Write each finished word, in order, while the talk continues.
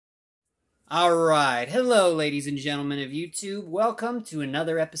Alright, hello ladies and gentlemen of YouTube. Welcome to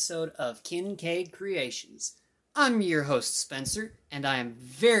another episode of Kincaid Creations. I'm your host Spencer, and I am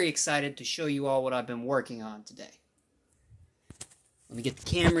very excited to show you all what I've been working on today. Let me get the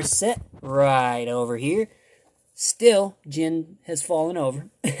camera set right over here. Still, Jin has fallen over.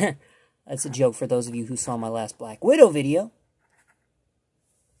 That's a joke for those of you who saw my last Black Widow video.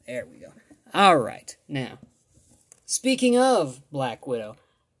 There we go. Alright, now, speaking of Black Widow,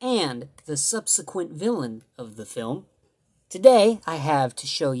 and the subsequent villain of the film, today I have to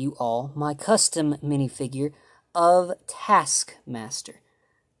show you all my custom minifigure of Taskmaster.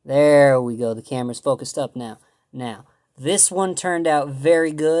 There we go, the camera's focused up now. Now, this one turned out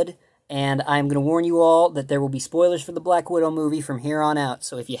very good, and I'm going to warn you all that there will be spoilers for the Black Widow movie from here on out,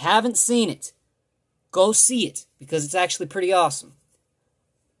 so if you haven't seen it, go see it, because it's actually pretty awesome.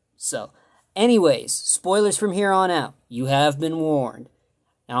 So, anyways, spoilers from here on out. You have been warned.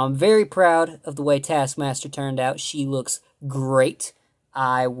 Now, I'm very proud of the way Taskmaster turned out. She looks great.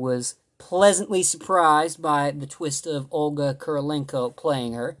 I was pleasantly surprised by the twist of Olga Kurylenko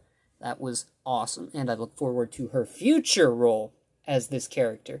playing her. That was awesome, and I look forward to her future role as this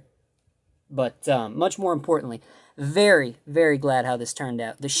character. But much more importantly, very, very glad how this turned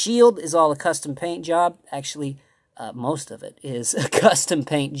out. The shield is all a custom paint job. Actually, most of it is a custom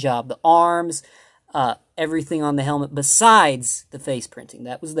paint job. The arms, everything on the helmet besides the face printing.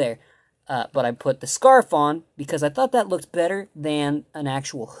 That was there. But I put the scarf on because I thought that looked better than an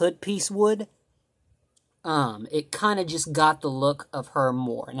actual hood piece would. It kind of just got the look of her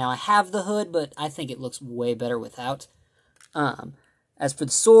more. Now, I have the hood, but I think it looks way better without. As for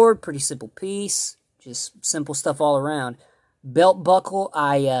the sword, pretty simple piece. Just simple stuff all around. Belt buckle,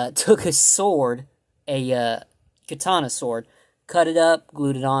 I took a sword, a katana sword, cut it up,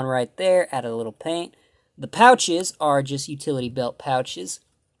 glued it on right there, added a little paint. The pouches are just utility belt pouches.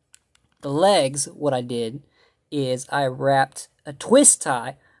 The legs, what I did is I wrapped a twist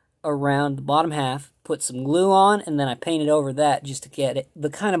tie around the bottom half, put some glue on, and then I painted over that just to get it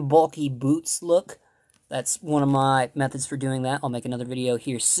the kind of bulky boots look. That's one of my methods for doing that. I'll make another video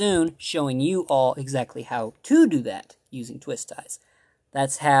here soon showing you all exactly how to do that using twist ties.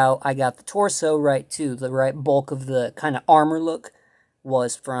 That's how I got the torso right too. The right bulk of the kind of armor look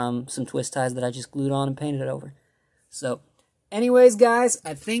was from some twist ties that I just glued on and painted it over. So, anyways, guys,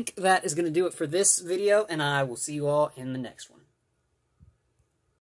 I think that is going to do it for this video, and I will see you all in the next one.